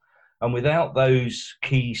And without those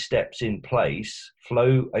key steps in place,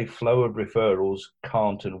 a flow of referrals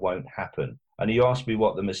can't and won't happen. And you asked me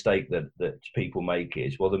what the mistake that people make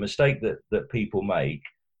is. Well, the mistake that people make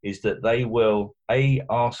is that they will,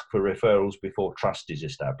 ask for referrals before trust is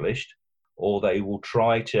established, or they will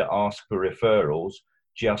try to ask for referrals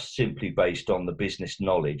just simply based on the business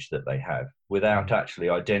knowledge that they have, without actually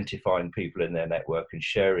identifying people in their network and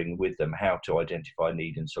sharing with them how to identify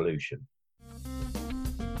need and solution.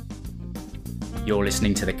 You're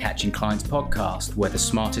listening to the Catching Clients podcast, where the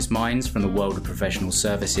smartest minds from the world of professional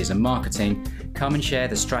services and marketing come and share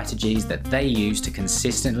the strategies that they use to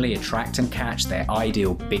consistently attract and catch their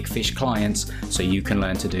ideal big fish clients, so you can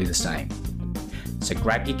learn to do the same. So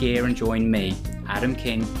grab your gear and join me, Adam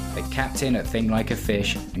King, the captain at Think Like a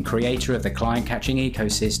Fish and creator of the client catching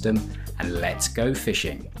ecosystem, and let's go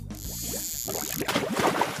fishing.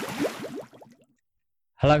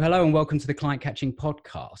 Hello, and welcome to the Client Catching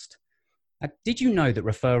podcast. Did you know that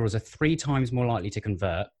referrals are 3 times more likely to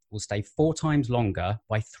convert, will stay 4 times longer,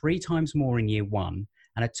 buy 3 times more in year 1,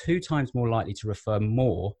 and are 2 times more likely to refer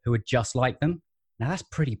more who are just like them? Now that's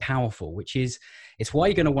pretty powerful, it's why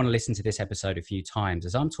you're going to want to listen to this episode a few times,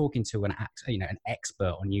 as I'm talking to an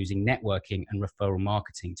expert on using networking and referral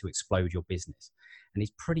marketing to explode your business. And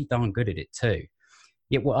he's pretty darn good at it too.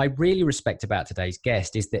 Yet what I really respect about today's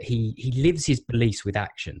guest is that he lives his beliefs with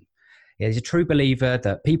action. He's a true believer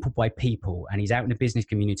that people buy people, and he's out in the business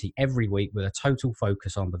community every week with a total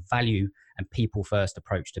focus on the value and people first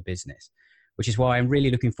approach to business, which is why I'm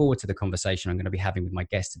really looking forward to the conversation I'm going to be having with my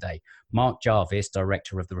guest today, Mark Jarvis,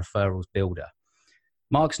 director of the Referrals Builder.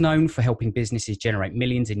 Mark's known for helping businesses generate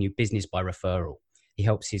millions in new business by referral. He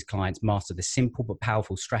helps his clients master the simple but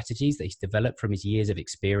powerful strategies that he's developed from his years of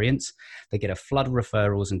experience. They get a flood of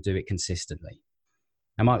referrals and do it consistently.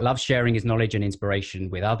 Now, Mark loves sharing his knowledge and inspiration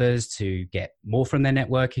with others to get more from their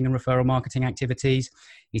networking and referral marketing activities.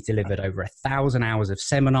 He's delivered over 1,000 hours of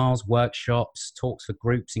seminars, workshops, talks for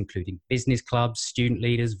groups, including business clubs, student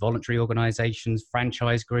leaders, voluntary organizations,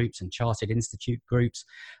 franchise groups, and chartered institute groups,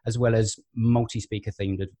 as well as multi-speaker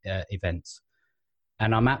themed events.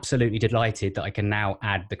 And I'm absolutely delighted that I can now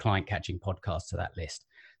add the Client Catching podcast to that list.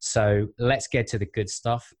 So let's get to the good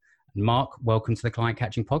stuff. Mark, welcome to the Client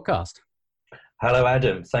Catching podcast. Hello,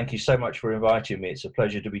 Adam. Thank you so much for inviting me. It's a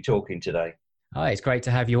pleasure to be talking today. Hi, it's great to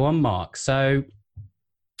have you on, Mark. So,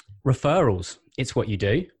 referrals, it's what you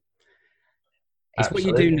do. It's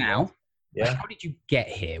Absolutely. What you do now. Yeah. How did you get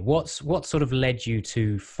here? What sort of led you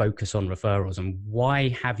to focus on referrals, and why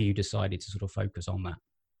have you decided to sort of focus on that?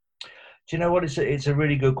 Do you know what? It's a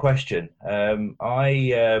really good question. A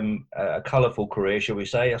colourful career, shall we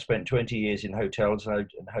say. I spent 20 years in hotels and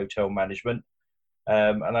hotel management.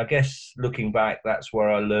 And I guess looking back, that's where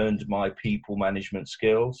I learned my people management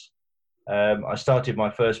skills. I started my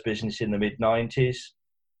first business in the mid-90s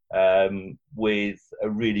with a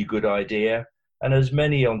really good idea. And as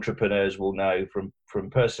many entrepreneurs will know from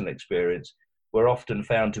personal experience, we're often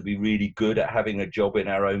found to be really good at having a job in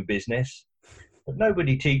our own business. But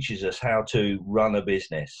nobody teaches us how to run a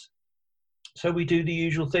business. So we do the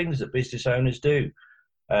usual things that business owners do.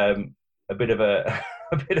 A bit of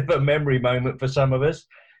a memory moment for some of us.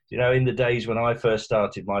 You know, in the days when I first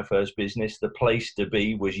started my first business, the place to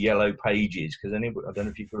be was Yellow Pages. Because I don't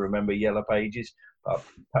know if you can remember Yellow Pages.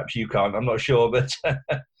 Perhaps you can't. I'm not sure, but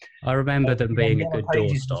I remember them being a good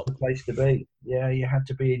doorstop. The place to be. Yeah, you had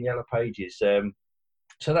to be in Yellow Pages.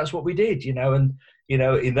 So that's what we did. You know, and you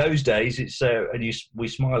know, in those days, it's we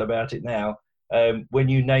smile about it now. When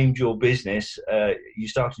you named your business, you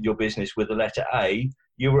started your business with the letter A.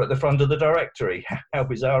 You were at the front of the directory. How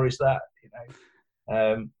bizarre is that? You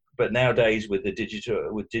know, but nowadays with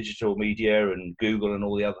digital media and Google and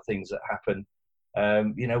all the other things that happen,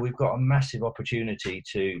 you know, we've got a massive opportunity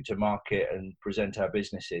to market and present our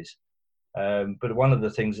businesses. But one of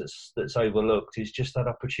the things that's overlooked is just that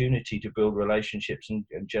opportunity to build relationships and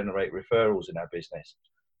generate referrals in our business.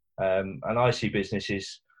 And I see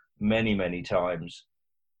businesses many times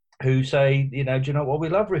who say, you know, do you know what? We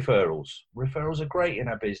love referrals. Referrals are great in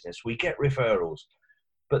our business. We get referrals.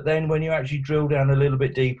 But then when you actually drill down a little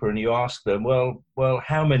bit deeper and you ask them, well,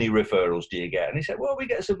 how many referrals do you get? And they say, well, we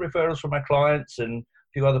get some referrals from our clients and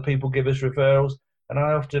a few other people give us referrals. And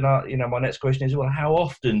I often, you know, my next question is, well, how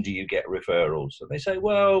often do you get referrals? And they say,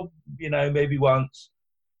 well, you know, maybe once.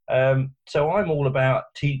 So I'm all about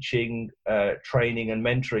teaching, training and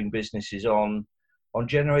mentoring businesses on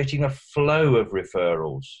generating a flow of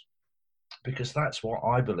referrals, because that's what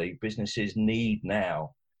I believe businesses need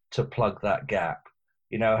now to plug that gap.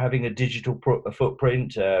 You know, having a digital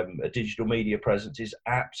footprint, a digital media presence is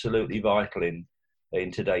absolutely vital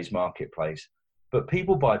in today's marketplace. but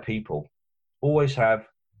people buy people, always have,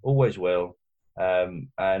 always will.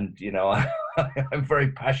 And, you know, I'm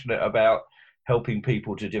very passionate about helping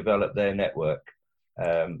people to develop their network,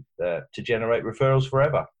 to generate referrals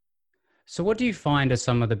forever. So what do you find are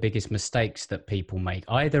some of the biggest mistakes that people make,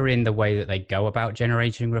 either in the way that they go about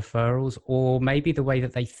generating referrals or maybe the way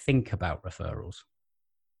that they think about referrals?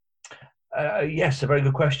 Yes, a very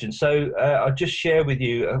good question. So I'll just share with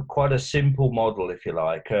you quite a simple model, if you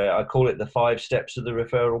like. I call it the 5 steps of the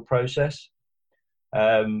referral process.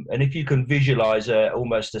 And if you can visualize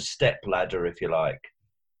almost a step ladder, if you like,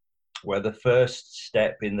 where the first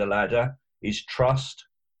step in the ladder is trust.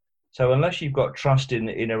 So unless you've got trust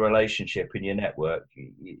in a relationship, in your network,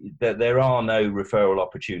 there are no referral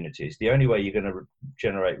opportunities. The only way you're going to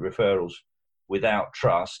generate referrals without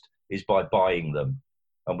trust is by buying them.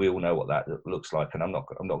 And we all know what that looks like. And I'm not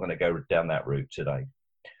going to go down that route today.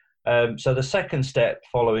 So the second step,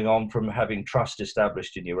 following on from having trust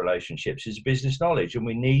established in your relationships, is business knowledge. And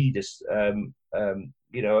we need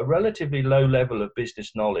a relatively low level of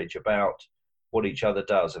business knowledge about what each other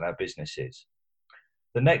does and our business is.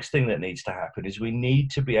 The next thing that needs to happen is we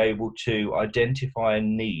need to be able to identify a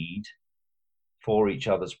need for each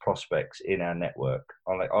other's prospects in our network.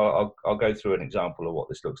 I'll go through an example of what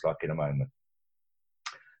this looks like in a moment.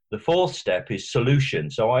 The fourth step is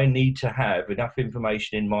solution. So I need to have enough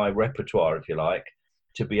information in my repertoire, if you like,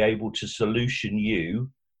 to be able to solution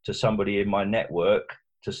you to somebody in my network,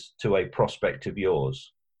 to a prospect of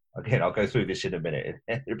yours. Again, I'll go through this in a minute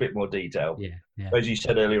in a bit more detail. Yeah. As you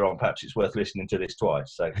said earlier on, perhaps it's worth listening to this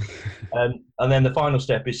twice. So, and then the final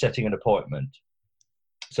step is setting an appointment.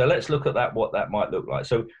 So let's look at what that might look like.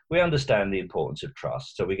 So we understand the importance of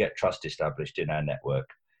trust. So we get trust established in our network.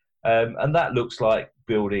 And that looks like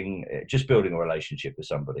building a relationship with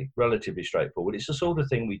somebody, relatively straightforward. It's the sort of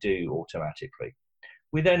thing we do automatically.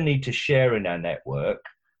 We then need to share in our network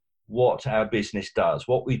what our business does,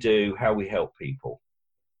 what we do, how we help people.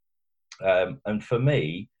 And for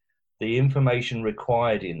me, the information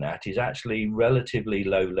required in that is actually relatively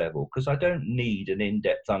low level, because I don't need an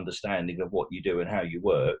in-depth understanding of what you do and how you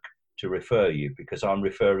work to refer you, because I'm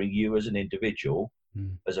referring you as an individual,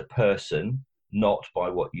 as a person, not by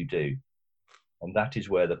what you do. And that is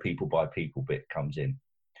where the people by people bit comes in.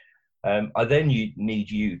 I then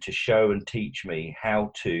need you to show and teach me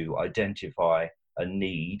how to identify a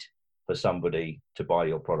need for somebody to buy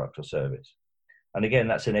your product or service. And again,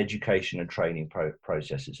 that's an education and training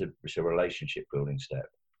process. It's a relationship building step.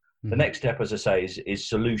 The next step, as I say, is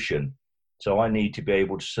solution. So I need to be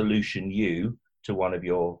able to solution you to one of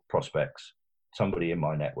your prospects, somebody in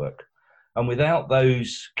my network. And without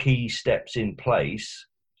those key steps in place,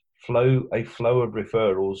 a flow of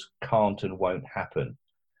referrals can't and won't happen.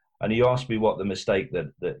 And you asked me what the mistake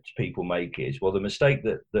that people make is. Well, the mistake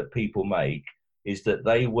that people make is that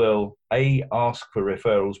they will ask for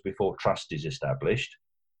referrals before trust is established,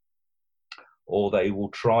 or they will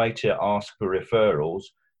try to ask for referrals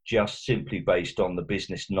just simply based on the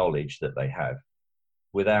business knowledge that they have,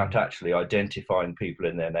 without actually identifying people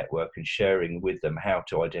in their network and sharing with them how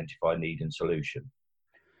to identify need and solution.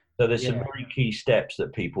 So there's some very key steps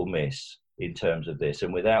that people miss in terms of this,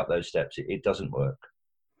 and without those steps, it doesn't work.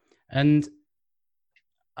 And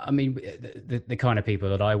I mean, the kind of people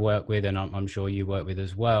that I work with, and I'm sure you work with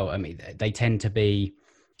as well, I mean, they tend to be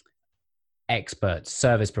experts,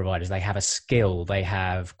 service providers. They have a skill, they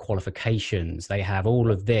have qualifications, they have all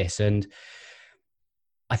of this. And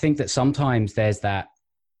I think that sometimes there's that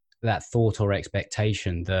thought or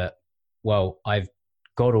expectation that, well, I've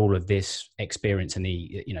got all of this experience and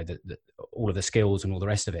all of the skills and all the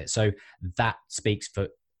rest of it. So that speaks for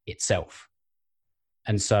itself.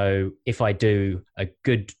 And so if I do a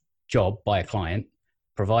good job by a client,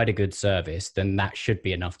 provide a good service, then that should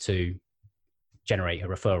be enough to generate a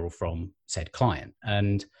referral from said client.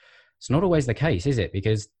 And it's not always the case, is it?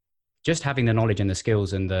 Because just having the knowledge and the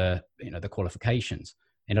skills and the qualifications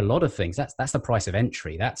in a lot of things, that's the price of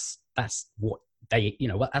entry. That's what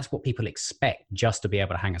that's what people expect just to be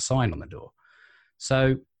able to hang a sign on the door.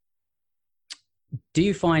 So do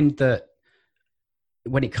you find that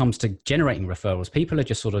when it comes to generating referrals, people are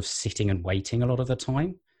just sort of sitting and waiting a lot of the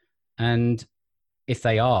time? And if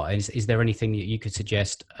they are, is there anything that you could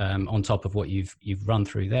suggest on top of what you've run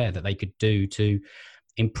through there that they could do to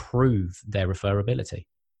improve their referability?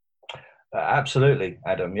 Absolutely,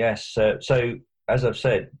 Adam. Yes. So as I've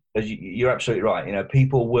said, you're absolutely right.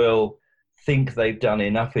 People will think they've done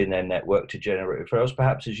enough in their network to generate referrals.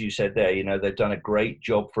 Perhaps, as you said there, they've done a great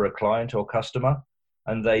job for a client or customer,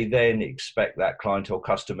 and they then expect that client or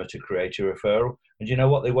customer to create a referral. And you know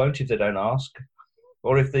what? They won't if they don't ask,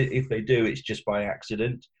 or if they do, it's just by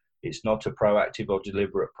accident. It's not a proactive or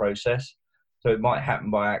deliberate process. So it might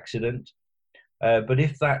happen by accident. But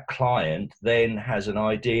if that client then has an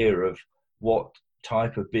idea of what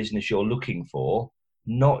type of business you're looking for,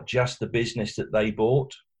 not just the business that they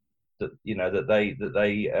bought, that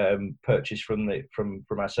they purchased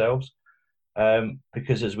from ourselves,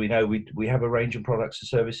 because as we know, we have a range of products and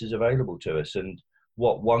services available to us, and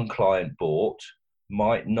what one client bought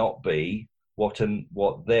might not be what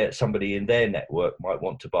somebody in their network might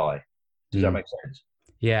want to buy. Does that make sense?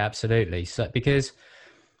 Yeah, absolutely. So because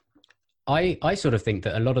I sort of think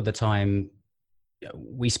that a lot of the time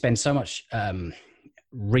we spend so much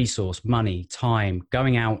resource, money, time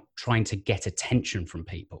going out trying to get attention from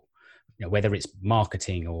people, whether it's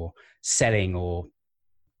marketing or selling or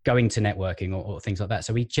going to networking or things like that.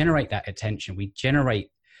 So we generate that attention. We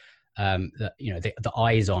generate the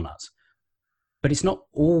eyes on us, but it's not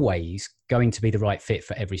always going to be the right fit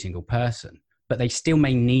for every single person, but they still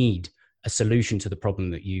may need a solution to the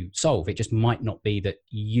problem that you solve. It just might not be that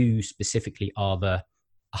you specifically are the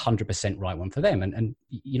 100% right one for them. And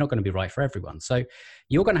you're not going to be right for everyone. So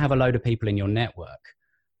you're going to have a load of people in your network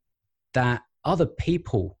that other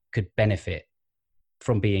people could benefit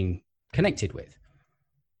from being connected with.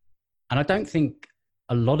 And I don't think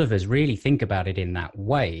a lot of us really think about it in that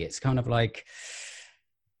way. It's kind of like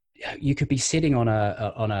you could be sitting on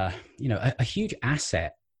a huge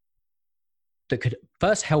asset that could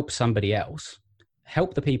first help somebody else,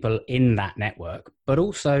 help the people in that network, but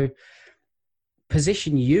also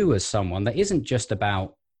position you as someone that isn't just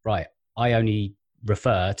about, right, I only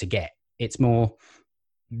refer to get. It's more,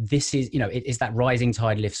 this is, it is that rising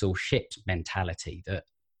tide lifts all ships mentality that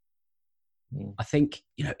I think,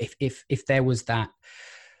 if there was that,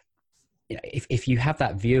 if you have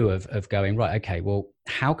that view of going, right, okay, well,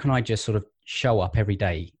 how can I just sort of show up every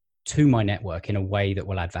day to my network in a way that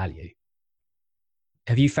will add value?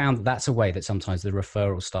 Have you found that that's a way that sometimes the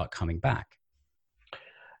referrals start coming back?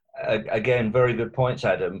 Again, very good points,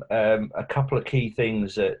 Adam. A couple of key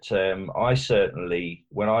things that I certainly,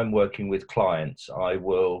 when I'm working with clients,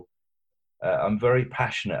 I'm very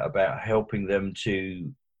passionate about helping them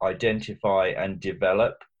to identify and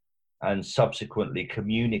develop and subsequently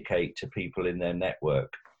communicate to people in their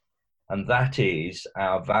network. And that is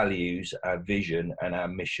our values, our vision, and our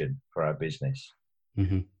mission for our business.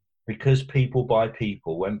 Mm-hmm. Because people buy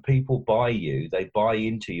people. When people buy you, they buy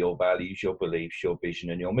into your values, your beliefs, your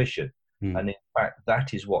vision, and your mission. And in fact,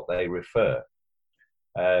 that is what they refer.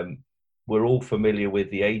 We're all familiar with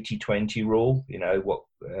the 80-20 rule, what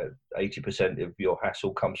 80% of your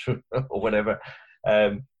hassle comes from or whatever.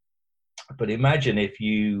 But imagine if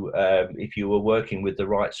you were working with the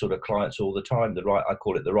right sort of clients all the time, I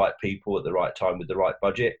call it the right people at the right time with the right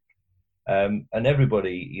budget. And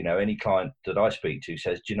everybody, any client that I speak to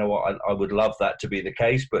says, do you know what, I would love that to be the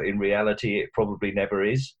case, but in reality, it probably never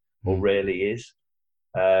is or rarely is.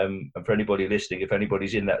 And for anybody listening, if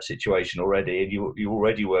anybody's in that situation already and you're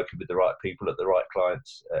already working with the right people at the right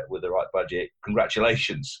clients with the right budget,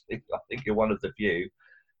 congratulations. I think you're one of the few.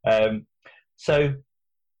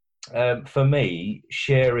 For me,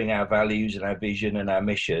 sharing our values and our vision and our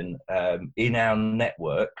mission in our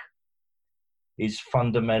network is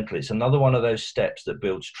fundamental. It's another one of those steps that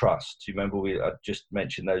builds trust. You remember I just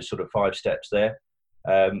mentioned those sort of 5 steps there.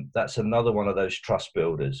 That's another one of those trust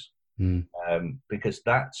builders, because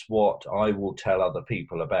that's what I will tell other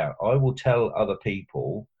people about. I will tell other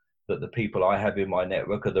people that the people I have in my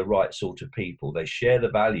network are the right sort of people. They share the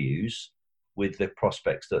values with the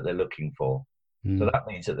prospects that they're looking for. So that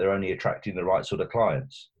means that they're only attracting the right sort of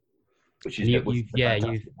clients, which is a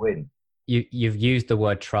fantastic win. You've used the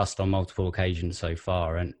word trust on multiple occasions so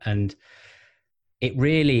far, and it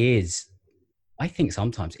really is. I think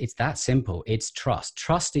sometimes it's that simple. It's trust.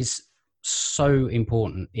 Trust is so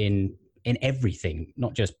important in everything,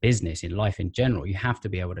 not just business, in life in general. You have to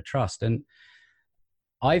be able to trust. And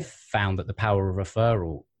I've found that the power of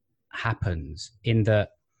referral happens in that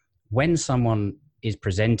when someone is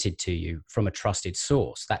presented to you from a trusted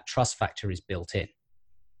source, that trust factor is built in.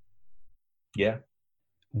 Yeah.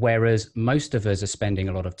 Whereas most of us are spending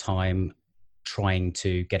a lot of time trying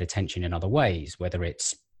to get attention in other ways, whether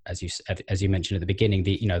it's, as you mentioned at the beginning,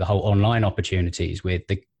 the whole online opportunities with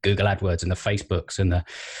the Google AdWords and the Facebooks and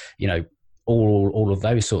the, all of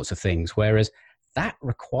those sorts of things. Whereas that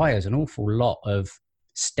requires an awful lot of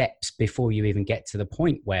steps before you even get to the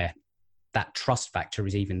point where that trust factor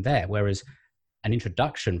is even there. Whereas an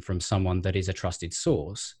introduction from someone that is a trusted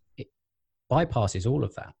source, it bypasses all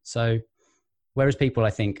of that. So whereas people, I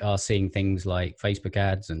think, are seeing things like Facebook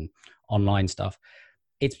ads and online stuff,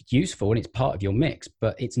 it's useful and it's part of your mix,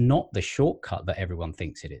 but it's not the shortcut that everyone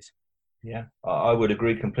thinks it is. Yeah, I would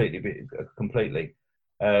agree completely. Completely.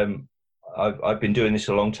 I've been doing this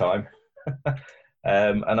a long time,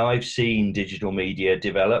 and I've seen digital media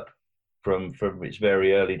develop from its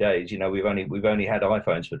very early days. You know, we've only had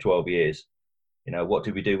iPhones for 12 years. You know, what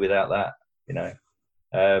did we do without that? You know,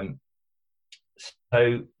 um,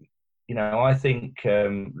 so you know, I think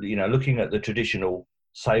you know, looking at the traditional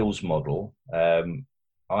sales model,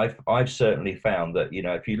 I've certainly found that, you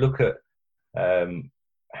know, if you look at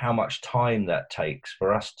how much time that takes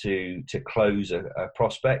for us to close a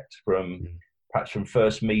prospect from perhaps from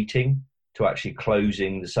first meeting to actually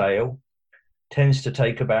closing the sale, tends to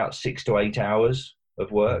take about 6 to 8 hours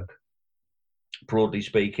of work. Broadly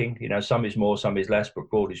speaking, you know, some is more, some is less, but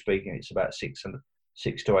broadly speaking, it's about 6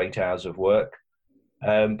 to 8 hours of work.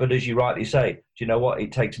 But as you rightly say, do you know what?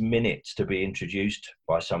 It takes minutes to be introduced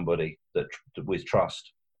by somebody that with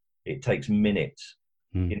trust. It takes minutes.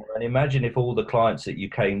 You know, and imagine if all the clients that you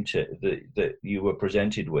came to, that you were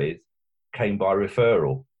presented with, came by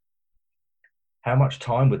referral. How much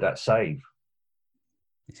time would that save?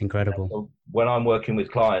 It's incredible. So when I'm working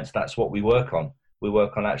with clients, that's what we work on.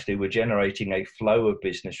 We're generating a flow of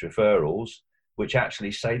business referrals, which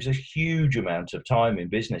actually saves a huge amount of time in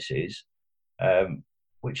businesses,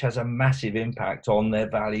 which has a massive impact on their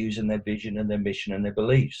values and their vision and their mission and their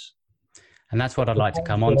beliefs. And that's what I'd like to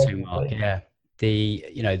come on to, Mark. Yeah.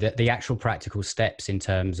 The actual practical steps in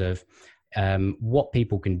terms of what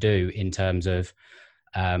people can do in terms of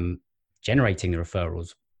generating the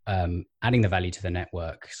referrals, adding the value to the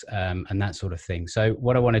networks, and that sort of thing. So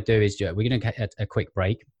what I want to do is we're going to get a quick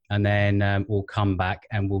break, and then we'll come back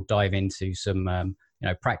and we'll dive into some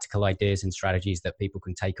practical ideas and strategies that people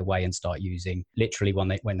can take away and start using literally when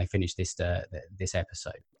they finish this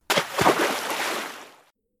episode.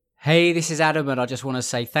 Hey, this is Adam, and I just want to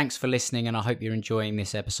say thanks for listening, and I hope you're enjoying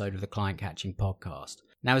this episode of the Client Catching Podcast.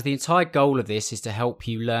 Now, as the entire goal of this is to help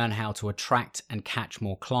you learn how to attract and catch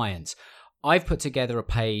more clients, I've put together a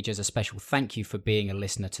page as a special thank you for being a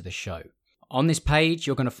listener to the show. On this page,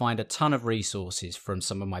 you're going to find a ton of resources from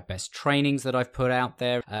some of my best trainings that I've put out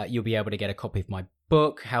there. You'll be able to get a copy of my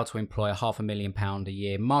book, How to Employ a £500,000 a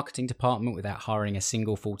Year Marketing Department Without Hiring a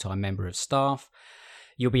Single Full-Time Member of Staff.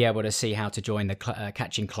 You'll be able to see how to join the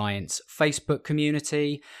Catching Clients Facebook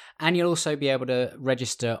community, and you'll also be able to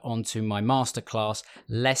register onto my masterclass,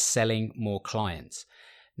 Less Selling, More Clients.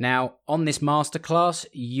 Now, on this masterclass,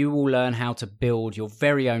 you will learn how to build your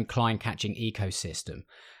very own client catching ecosystem.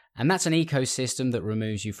 And that's an ecosystem that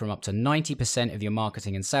removes you from up to 90% of your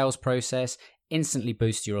marketing and sales process, instantly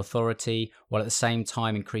boosts your authority, while at the same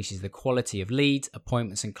time increases the quality of leads,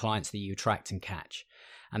 appointments, and clients that you attract and catch.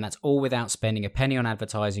 And that's all without spending a penny on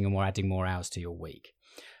advertising and adding more hours to your week.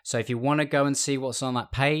 So if you want to go and see what's on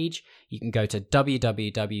that page, you can go to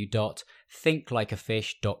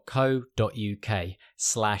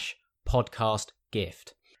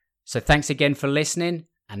www.thinklikeafish.co.uk/podcast-gift. So thanks again for listening,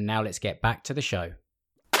 and now let's get back to the show.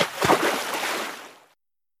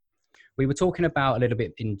 We were talking about a little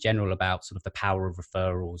bit in general about sort of the power of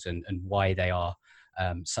referrals and why they are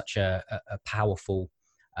such a powerful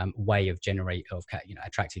way of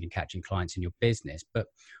attracting and catching clients in your business. But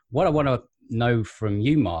what I want to know from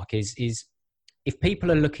you, Mark, is if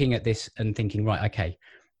people are looking at this and thinking, right, okay,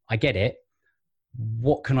 I get it.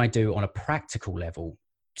 What can I do on a practical level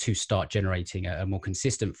to start generating a more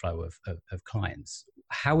consistent flow of clients?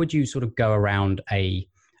 How would you sort of go around a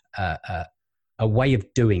way of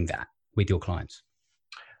doing that with your clients?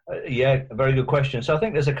 Yeah, a very good question. So I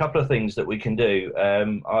think there's a couple of things that we can do.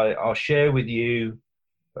 I'll share with you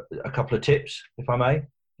a couple of tips, if I may.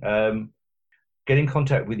 Get in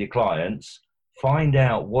contact with your clients, find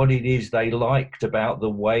out what it is they liked about the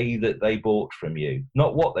way that they bought from you.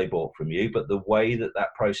 Not what they bought from you, but the way that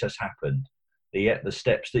process happened, the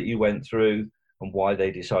steps that you went through and why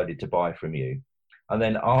they decided to buy from you. And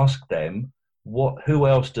then ask them, who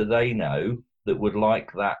else do they know that would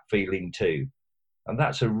like that feeling too? And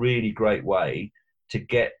that's a really great way to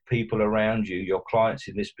get people around you, your clients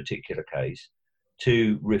in this particular case,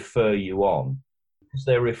 to refer you on. Because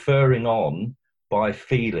they're referring on by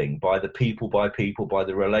feeling, by the people, by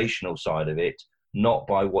the relational side of it, not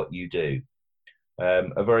by what you do.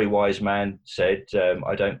 A very wise man said,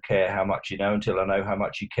 I don't care how much you know until I know how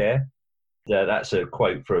much you care. That's a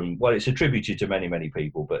quote from, well, it's attributed to many, many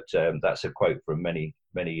people, but that's a quote from many,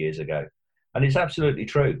 many years ago. And it's absolutely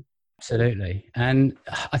true. Absolutely. And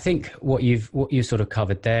I think what you sort of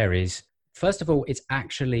covered there is, first of all, it's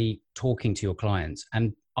actually talking to your clients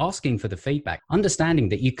and asking for the feedback, understanding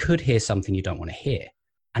that you could hear something you don't want to hear.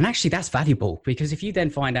 And actually that's valuable, because if you then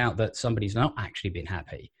find out that somebody's not actually been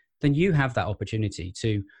happy, then you have that opportunity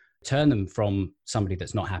to turn them from somebody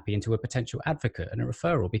that's not happy into a potential advocate and a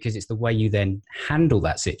referral, because it's the way you then handle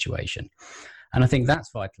that situation. And I think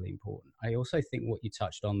that's vitally important. I also think what you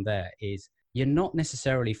touched on there is you're not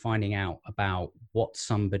necessarily finding out about what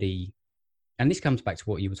somebody, and this comes back to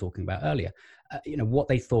what you were talking about earlier, what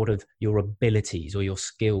they thought of your abilities or your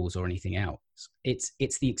skills or anything else. It's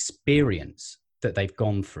the experience that they've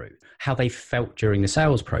gone through, how they felt during the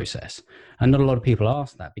sales process. And not a lot of people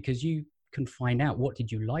ask that, because you can find out what did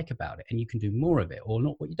you like about it, and you can do more of it, or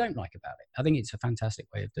not what you don't like about it. I think it's a fantastic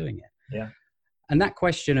way of doing it. Yeah. And that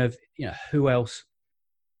question of, who else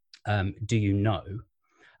do you know?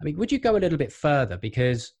 I mean, would you go a little bit further?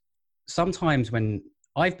 Because sometimes when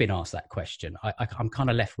I've been asked that question, I'm kind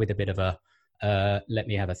of left with a bit of a, let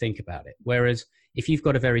me have a think about it. Whereas if you've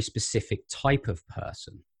got a very specific type of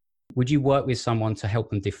person, would you work with someone to help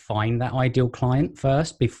them define that ideal client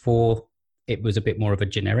first before it was a bit more of a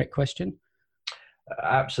generic question?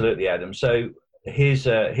 Absolutely, Adam. So here's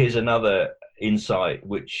another insight,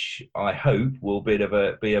 which I hope will be a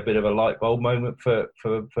bit of a light bulb moment for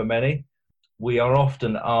many. We are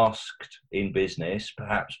often asked in business,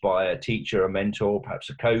 perhaps by a teacher, a mentor,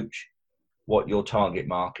 perhaps a coach, what your target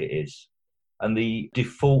market is. And the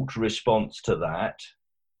default response to that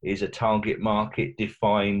is a target market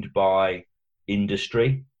defined by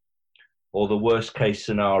industry, or the worst case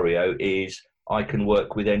scenario is I can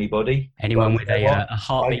work with anybody. Anyone with a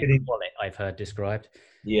heartbeat wallet, I've heard described.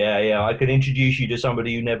 Yeah. I can introduce you to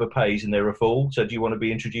somebody who never pays and they're a fool. So do you want to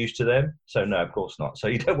be introduced to them? So no, of course not. So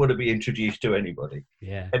you don't want to be introduced to anybody.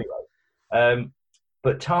 Yeah. Anyway,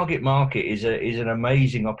 but target market is an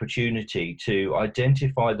amazing opportunity to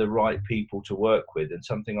identify the right people to work with, and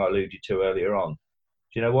something I alluded to earlier on.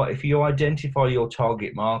 Do you know what? If you identify your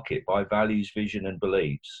target market by values, vision, and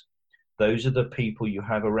beliefs, those are the people you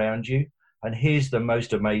have around you. And here's the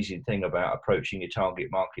most amazing thing about approaching your target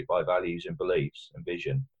market by values and beliefs and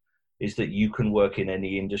vision, is that you can work in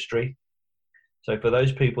any industry. So for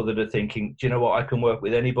those people that are thinking, do you know what, I can work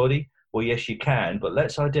with anybody? Well, yes, you can, but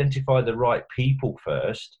let's identify the right people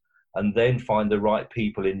first, and then find the right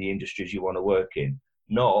people in the industries you want to work in,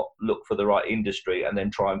 not look for the right industry and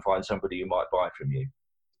then try and find somebody who might buy from you.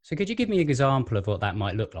 So could you give me an example of what that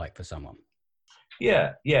might look like for someone?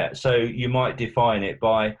 Yeah. So you might define it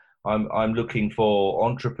by, I'm looking for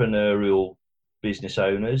entrepreneurial business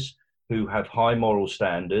owners who have high moral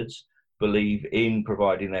standards, believe in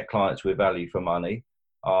providing their clients with value for money.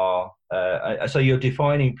 So you're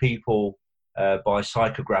defining people by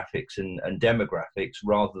psychographics and demographics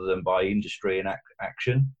rather than by industry and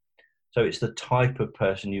action. So it's the type of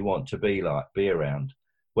person you want to be around,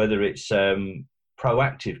 whether it's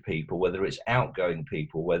proactive people, whether it's outgoing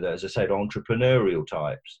people, whether, as I said, entrepreneurial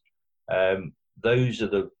types. Those are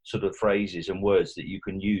the sort of phrases and words that you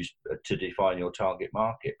can use to define your target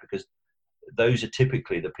market, because those are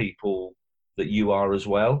typically the people that you are as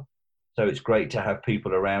well. So it's great to have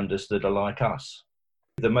people around us that are like us.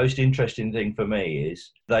 The most interesting thing for me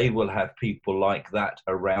is they will have people like that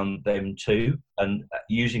around them too. And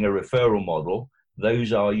using a referral model,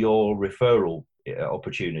 those are your referral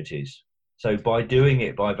opportunities. So by doing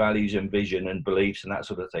it by values and vision and beliefs and that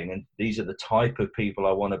sort of thing, and these are the type of people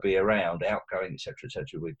I want to be around, outgoing, et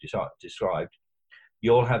cetera, we've described,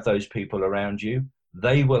 you'll have those people around you.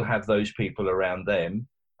 They will have those people around them.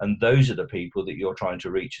 And those are the people that you're trying to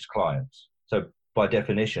reach as clients. So by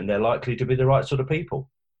definition, they're likely to be the right sort of people.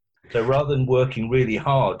 So rather than working really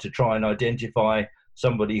hard to try and identify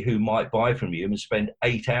somebody who might buy from you and spend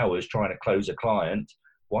 8 hours trying to close a client,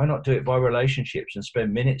 why not do it by relationships and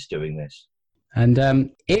spend minutes doing this?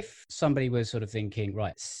 And if somebody was sort of thinking,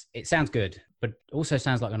 right, it sounds good, but also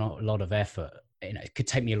sounds like a lot of effort, it could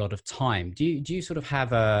take me a lot of time. Do you sort of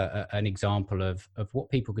have an example of what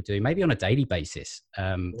people could do, maybe on a daily basis,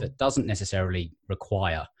 that doesn't necessarily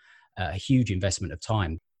require a huge investment of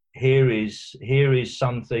time? Here is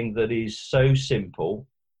something that is so simple,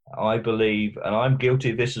 I believe, and I'm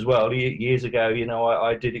guilty of this as well. Years ago,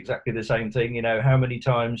 I did exactly the same thing. How many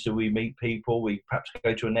times do we meet people? We perhaps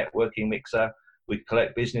go to a networking mixer. We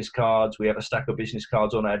collect business cards. We have a stack of business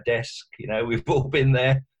cards on our desk. We've all been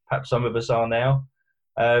there. Perhaps some of us are now.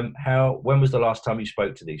 When was the last time you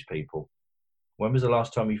spoke to these people? When was the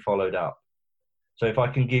last time you followed up? So if I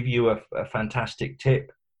can give you a fantastic tip,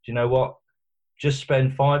 do you know what? Just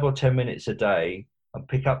spend 5 or 10 minutes a day and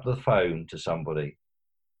pick up the phone to somebody.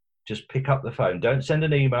 Just pick up the phone. Don't send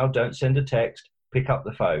an email. Don't send a text. Pick up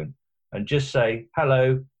the phone and just say,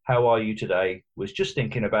 hello, how are you today? Was just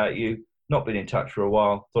thinking about you. Not been in touch for a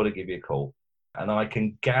while. Thought I'd give you a call. And I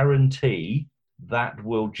can guarantee that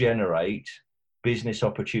will generate business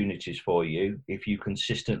opportunities for you if you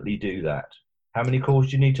consistently do that. How many calls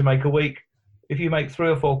do you need to make a week? If you make 3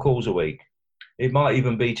 or 4 calls a week, it might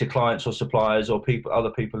even be to clients or suppliers or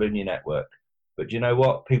other people in your network. But do you know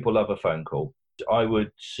what? People love a phone call. I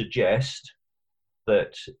would suggest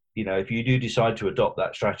that, if you do decide to adopt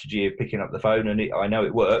that strategy of picking up the phone, and I know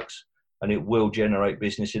it works and it will generate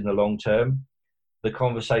business in the long term, the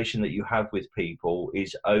conversation that you have with people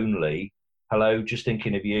is only, hello, just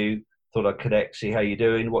thinking of you, thought I'd connect, see how you're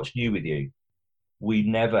doing, what's new with you. We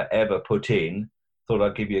never ever put in, thought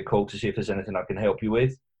I'd give you a call to see if there's anything I can help you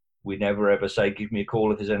with. We never ever say, give me a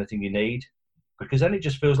call if there's anything you need, because then it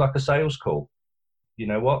just feels like a sales call. You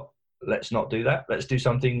know what? Let's not do that. Let's do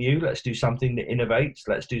something new. Let's do something that innovates.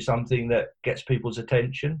 Let's do something that gets people's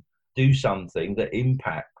attention. Do something that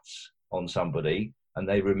impacts on somebody and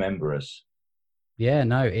they remember us. Yeah,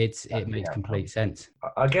 no, it makes complete sense.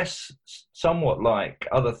 I guess somewhat like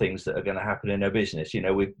other things that are going to happen in our business,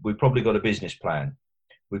 we've probably got a business plan.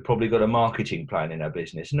 We've probably got a marketing plan in our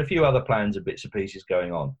business and a few other plans and bits and pieces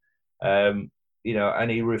going on.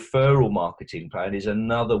 Any referral marketing plan is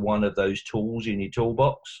another one of those tools in your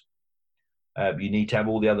toolbox. You need to have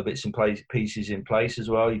all the other bits and pieces in place as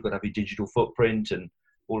well. You've got to have your digital footprint and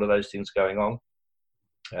all of those things going on.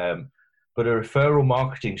 But a referral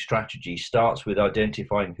marketing strategy starts with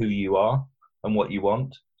identifying who you are and what you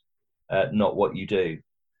want, not what you do.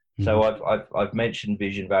 Mm-hmm. So I've mentioned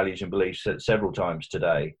vision, values, and beliefs several times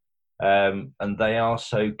today, and they are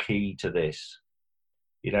so key to this.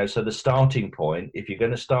 So the starting point, if you're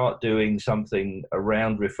going to start doing something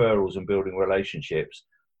around referrals and building relationships,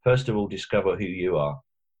 first of all, discover who you are.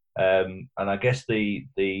 And I guess the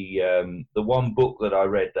one book that I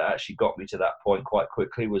read that actually got me to that point quite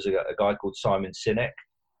quickly was a guy called Simon Sinek,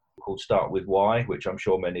 called Start With Why, which I'm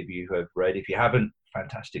sure many of you have read. If you haven't,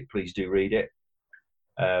 fantastic, please do read it.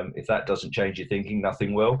 If that doesn't change your thinking,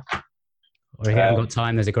 nothing will. Or if you haven't got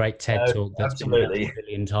time, there's a great TED talk that's absolutely been a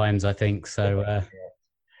billion times, I think. So,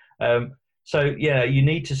 you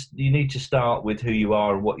need to start with who you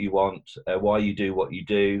are and what you want, why you do what you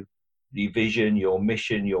do, your vision, your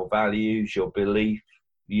mission, your values, your belief.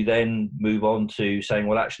 You then move on to saying,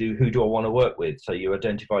 well, actually, who do I want to work with? So you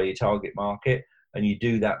identify your target market, and you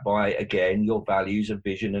do that by, again, your values and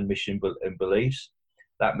vision and mission and beliefs.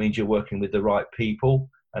 That means you're working with the right people.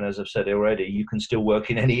 And as I've said already, you can still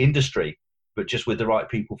work in any industry, but just with the right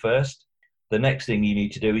people first. The next thing you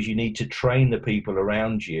need to do is you need to train the people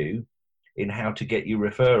around you in how to get you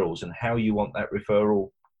referrals and how you want that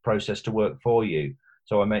referral process to work for you.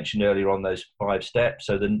 So I mentioned earlier on those 5 steps.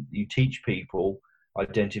 So then you teach people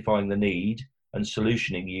identifying the need and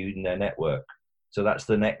solutioning you in their network. So that's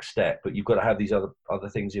the next step, but you've got to have these other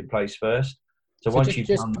things in place first. So once you've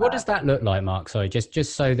done that, what does that look like, Mark? Sorry,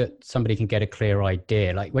 just so that somebody can get a clear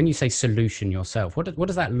idea. Like when you say solution yourself, what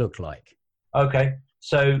does that look like? Okay,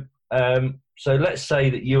 so let's say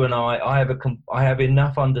that you and I have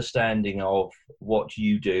enough understanding of what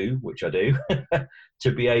you do, which I do,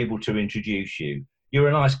 to be able to introduce you. You're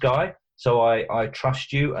a nice guy, so I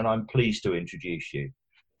trust you, and I'm pleased to introduce you.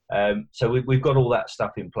 So we've got all that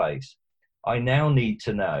stuff in place. I now need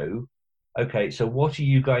to know, okay, so what are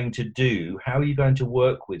you going to do? How are you going to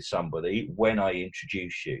work with somebody when I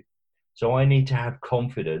introduce you? So I need to have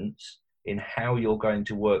confidence in how you're going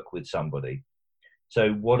to work with somebody.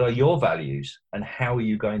 So what are your values and how are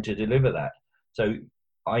you going to deliver that? So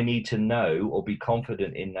I need to know or be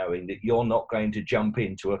confident in knowing that you're not going to jump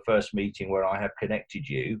into a first meeting where I have connected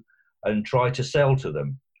you and try to sell to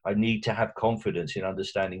them. I need to have confidence in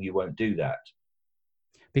understanding you won't do that.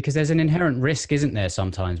 Because there's an inherent risk, isn't there,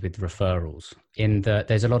 sometimes with referrals, in that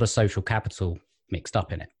there's a lot of social capital mixed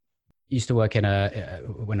up in it. I used to work when I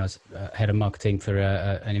was head of marketing for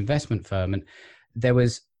an investment firm, and there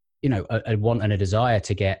was, a want and a desire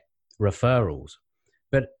to get referrals.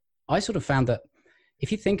 But I sort of found that if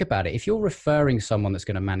you think about it, if you're referring someone that's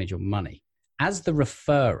going to manage your money, as the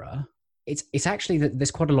referrer, it's actually that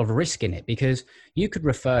there's quite a lot of risk in it, because you could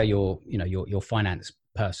refer your finance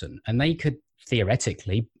person and they could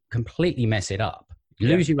theoretically completely mess it up,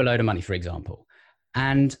 lose you a load of money, for example.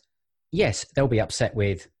 And yes, they'll be upset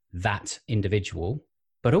with that individual,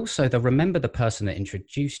 but also they'll remember the person that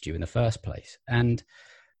introduced you in the first place. And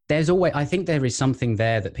I think there is something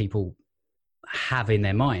there that people have in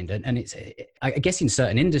their mind. And it's, I guess in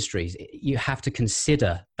certain industries, you have to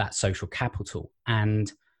consider that social capital.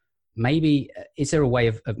 And maybe, is there a way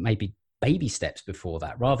of maybe baby steps before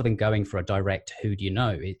that, rather than going for a direct, who do you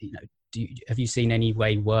know? Have you seen any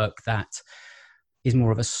way work that is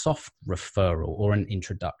more of a soft referral or an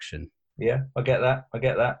introduction? Yeah, I get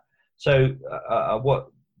that. So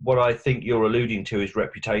what I think you're alluding to is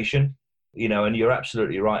reputation. You know, and you're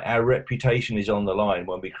absolutely right. Our reputation is on the line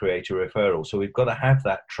when we create a referral. So we've got to have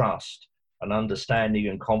that trust and understanding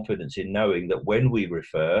and confidence in knowing that when we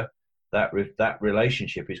refer, that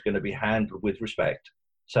relationship is going to be handled with respect.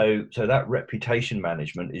 So that reputation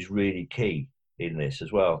management is really key in this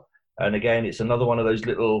as well. And again, it's another one of those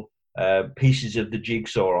little pieces of the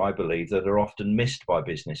jigsaw, I believe, that are often missed by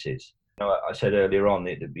businesses. You know, I said earlier on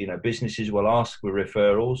that, you know, businesses will ask for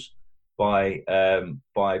referrals by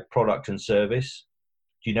product and service.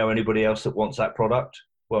 Do you know anybody else that wants that product?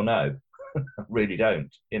 Well, no, really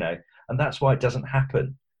don't. You know, and that's why it doesn't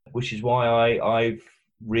happen. Which is why I've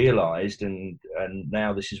realised, and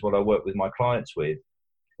now this is what I work with my clients with,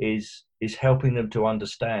 is helping them to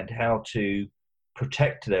understand how to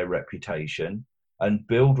protect their reputation and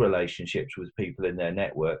build relationships with people in their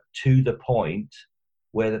network to the point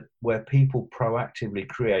where people proactively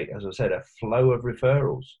create, as I said, a flow of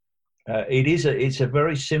referrals. It's a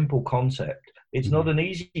very simple concept. It's not an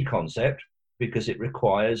easy concept because it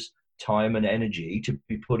requires time and energy to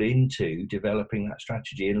be put into developing that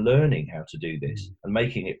strategy and learning how to do this and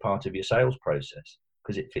making it part of your sales process,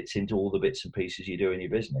 because it fits into all the bits and pieces you do in your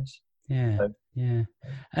business. Yeah.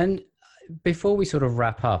 And before we sort of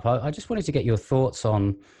wrap up, I just wanted to get your thoughts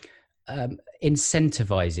on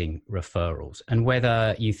incentivizing referrals and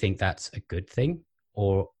whether you think that's a good thing,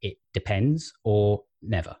 or it depends, or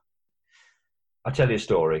never. I'll tell you a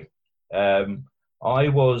story. I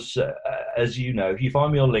was, as you know, if you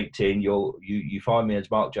find me on LinkedIn, you find me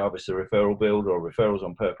as Mark Jarvis, the referral builder, or Referrals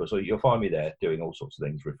on Purpose, or you'll find me there doing all sorts of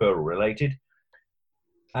things referral related.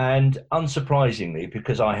 And unsurprisingly,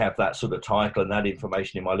 because I have that sort of title and that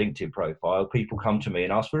information in my LinkedIn profile, people come to me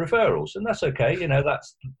and ask for referrals, and that's okay. You know,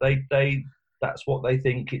 that's what they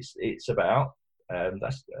think it's about.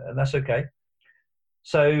 That's okay.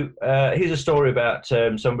 So here's a story about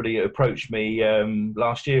somebody who approached me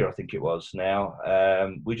last year, I think it was now.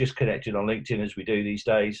 We just connected on LinkedIn, as we do these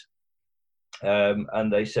days.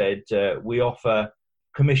 And they said, we offer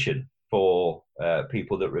commission for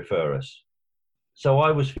people that refer us. So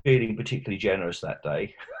I was feeling particularly generous that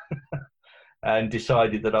day and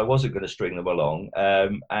decided that I wasn't going to string them along.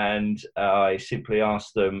 And I simply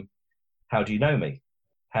asked them, how do you know me?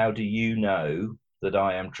 How do you know that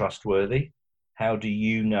I am trustworthy? How do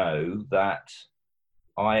you know that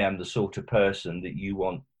I am the sort of person that you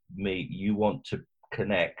want to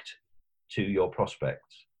connect to your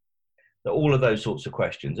prospects? All of those sorts of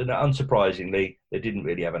questions. And unsurprisingly, they didn't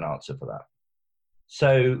really have an answer for that.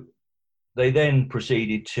 So they then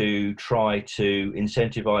proceeded to try to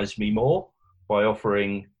incentivize me more by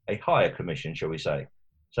offering a higher commission, shall we say.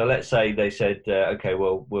 So let's say they said, okay,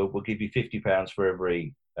 well, we'll give you £50 for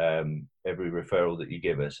every referral that you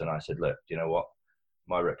give us. And I said, look, you know what?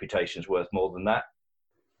 My reputation's worth more than that.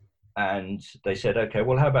 And they said, okay,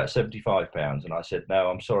 well, how about £75? And I said, no,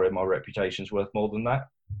 I'm sorry, my reputation's worth more than that.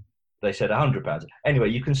 They said £100. Anyway,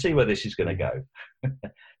 you can see where this is going to go.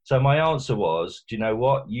 So my answer was, do you know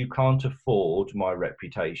what? You can't afford my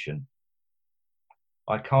reputation.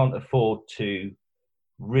 I can't afford to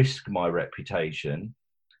risk my reputation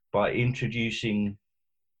by introducing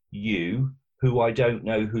you, who I don't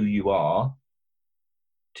know who you are,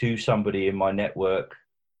 to somebody in my network,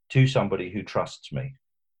 to somebody who trusts me.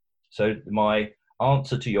 So my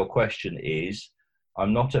answer to your question is,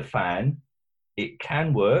 I'm not a fan. It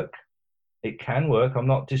can work. It can work. I'm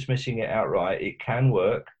not dismissing it outright. It can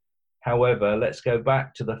work. However, let's go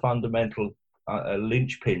back to the fundamental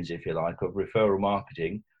linchpins, if you like, of referral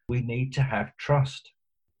marketing. We need to have trust.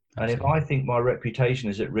 Absolutely. And if I think my reputation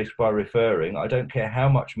is at risk by referring, I don't care how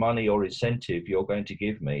much money or incentive you're going to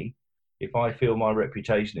give me. If I feel my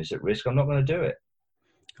reputation is at risk, I'm not going to do it.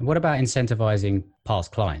 And what about incentivizing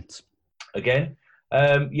past clients? Again,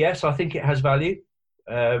 yes, I think it has value.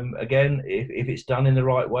 Again, if it's done in the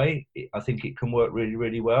right way, I think it can work really,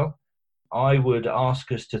 really well. I would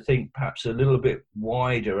ask us to think perhaps a little bit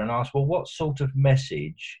wider and ask, well, what sort of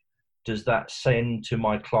message does that send to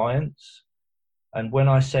my clients? And when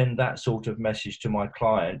I send that sort of message to my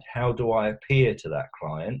client, how do I appear to that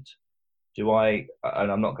client?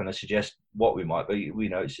 And I'm not going to suggest what we might, but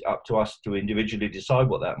it's up to us to individually decide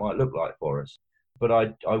what that might look like for us. But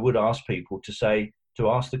I would ask people to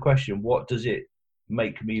ask the question, what does it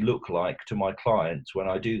make me look like to my clients when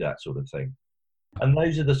I do that sort of thing? And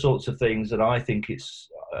those are the sorts of things that I think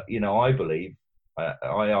I believe,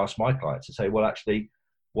 I ask my clients to say, well, actually,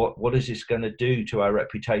 what is this going to do to our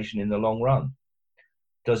reputation in the long run?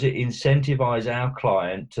 Does it incentivize our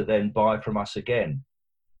client to then buy from us again?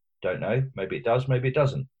 Don't know. Maybe it does, maybe it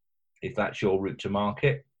doesn't. If that's your route to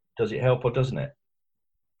market, does it help or doesn't it?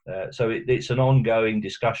 So it's an ongoing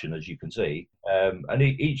discussion, as you can see, and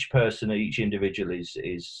each person, each individual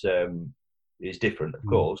is different, of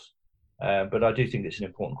course. But I do think it's an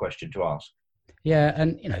important question to ask. Yeah,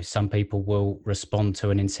 and some people will respond to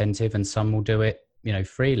an incentive, and some will do it,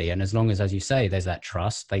 freely. And as long as you say, there's that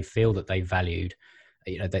trust, they feel that they valued,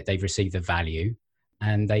 that they've received the value,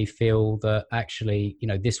 and they feel that actually,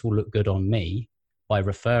 this will look good on me by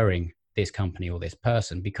referring this company or this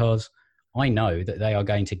person, because I know that they are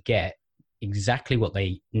going to get exactly what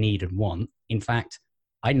they need and want. In fact,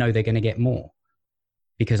 I know they're going to get more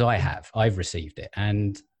because I've received it.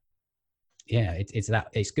 And yeah,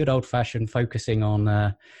 it's good old fashioned focusing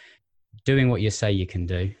on doing what you say you can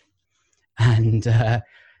do, and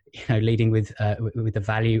leading with the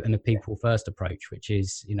value and the people first approach, which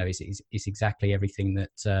is is exactly everything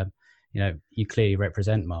that you clearly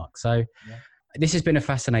represent, Mark. So this has been a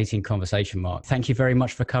fascinating conversation, Mark. Thank you very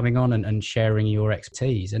much for coming on and sharing your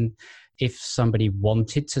expertise. And if somebody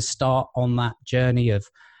wanted to start on that journey of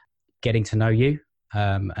getting to know you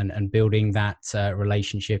and building that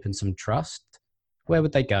relationship and some trust, where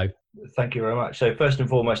would they go? Thank you very much. So first and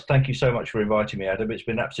foremost, thank you so much for inviting me, Adam. It's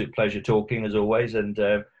been an absolute pleasure talking, as always, and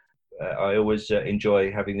I always enjoy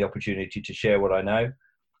having the opportunity to share what I know.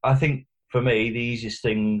 I think for me, the easiest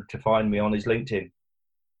thing to find me on is LinkedIn.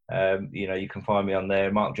 You can find me on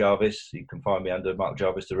there, Mark Jarvis. You can find me under Mark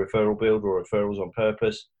Jarvis, the Referral Builder, or Referrals on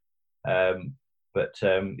Purpose. I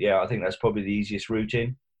think that's probably the easiest route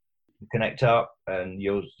in. Connect up, and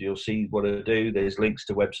you'll see what I do. There's links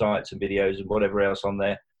to websites and videos and whatever else on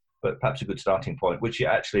there. But perhaps a good starting point, which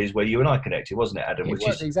actually is where you and I connected, wasn't it, Adam?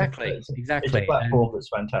 Exactly. It's a platform that's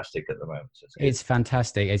fantastic at the moment. So it's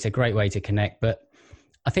fantastic. It's a great way to connect. But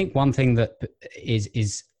I think one thing that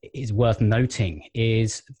is worth noting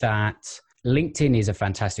is that LinkedIn is a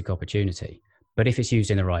fantastic opportunity, but if it's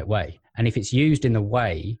used in the right way, and if it's used in the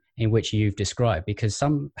way in which you've described, because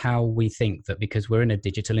somehow we think that because we're in a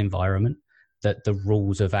digital environment, that the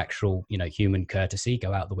rules of actual, human courtesy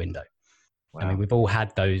go out the window. Wow. I mean, we've all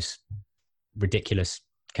had those ridiculous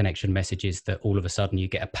connection messages that all of a sudden you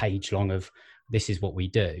get a page long of this is what we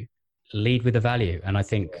do. Lead with the value. And I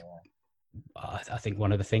think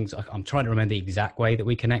one of the things, I'm trying to remember the exact way that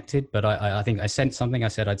we connected, but I think I sent something. I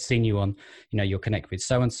said, I'd seen you on, you're connected with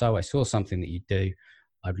so-and-so. I saw something that you do.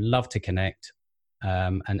 I'd love to connect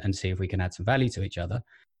and see if we can add some value to each other.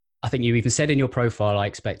 I think you even said in your profile, I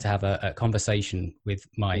expect to have a conversation with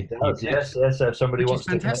my... Yes. If somebody wants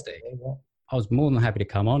to... Fantastic. I was more than happy to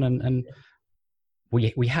come on and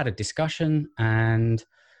we had a discussion, and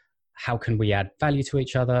how can we add value to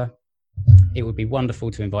each other? It would be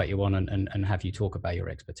wonderful to invite you on and have you talk about your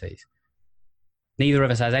expertise. Neither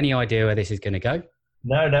of us has any idea where this is going to go.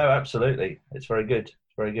 No, absolutely. It's very good.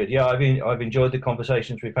 It's very good. Yeah, I've enjoyed the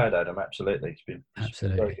conversations we've had, Adam. Absolutely. It's been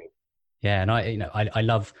very good. Yeah, and I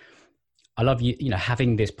love you,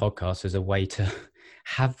 having this podcast as a way to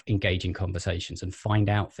have engaging conversations and find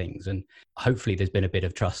out things, and hopefully there's been a bit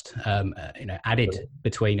of trust added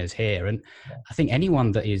between us here. And I think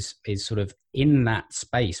anyone that is sort of in that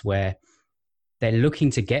space where they're looking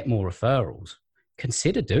to get more referrals,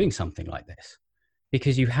 consider doing something like this,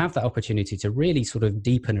 because you have that opportunity to really sort of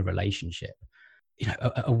deepen a relationship,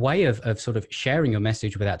 a way of sort of sharing your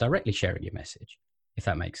message without directly sharing your message, if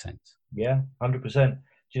that makes sense. Yeah, 100%. Do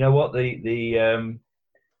you know what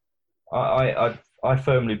I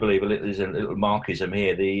firmly believe there's a little Marxism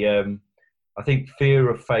here. I think fear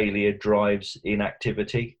of failure drives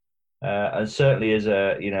inactivity, and certainly as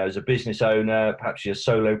a business owner, perhaps you're a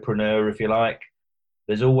solopreneur, if you like.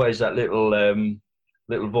 There's always that little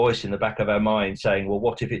voice in the back of our mind saying, "Well,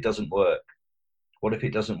 what if it doesn't work? What if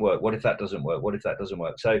it doesn't work? What if that doesn't work? What if that doesn't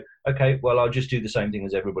work?" So, okay, well, I'll just do the same thing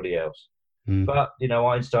as everybody else. Mm. But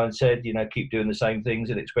Einstein said, keep doing the same things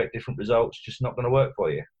and expect different results. Just not going to work for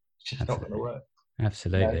you. It's just not going to work.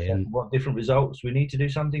 Absolutely. And what different results? We need to do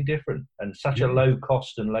something different. And such a low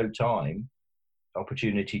cost and low time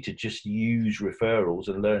opportunity to just use referrals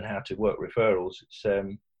and learn how to work referrals. It's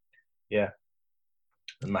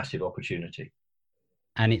a massive opportunity.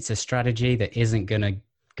 And it's a strategy that isn't going to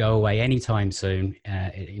go away anytime soon.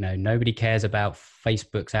 Nobody cares about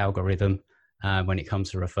Facebook's algorithm when it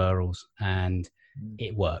comes to referrals, and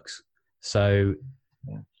it works. So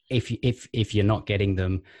if you're not getting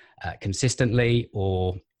them consistently,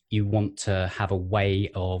 or you want to have a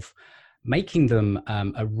way of making them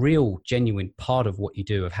a real genuine part of what you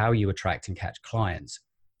do, of how you attract and catch clients,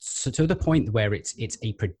 so to the point where it's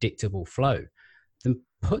a predictable flow, then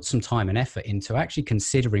put some time and effort into actually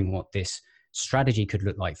considering what this strategy could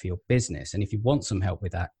look like for your business. And if you want some help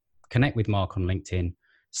with that, connect with Mark on LinkedIn,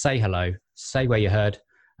 say hello, say where you heard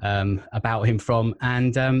about him from,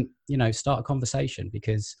 and start a conversation,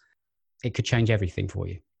 because it could change everything for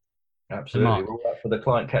you. Absolutely. Mark, we're up for the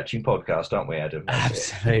client catching podcast, aren't we, Adam?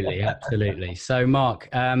 Absolutely, absolutely. So, Mark,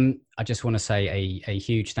 I just want to say a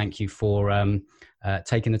huge thank you for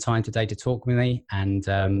taking the time today to talk with me, and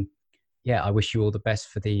I wish you all the best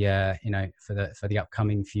for the for the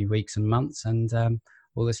upcoming few weeks and months. And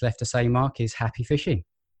all that's left to say, Mark, is happy fishing.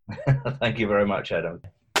 Thank you very much, Adam.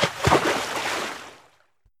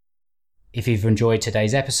 If you've enjoyed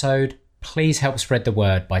today's episode, please help spread the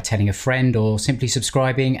word by telling a friend, or simply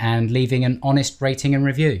subscribing and leaving an honest rating and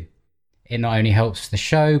review. It not only helps the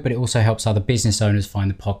show, but it also helps other business owners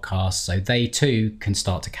find the podcast, so they too can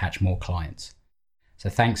start to catch more clients. So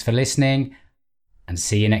thanks for listening, and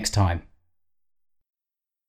see you next time.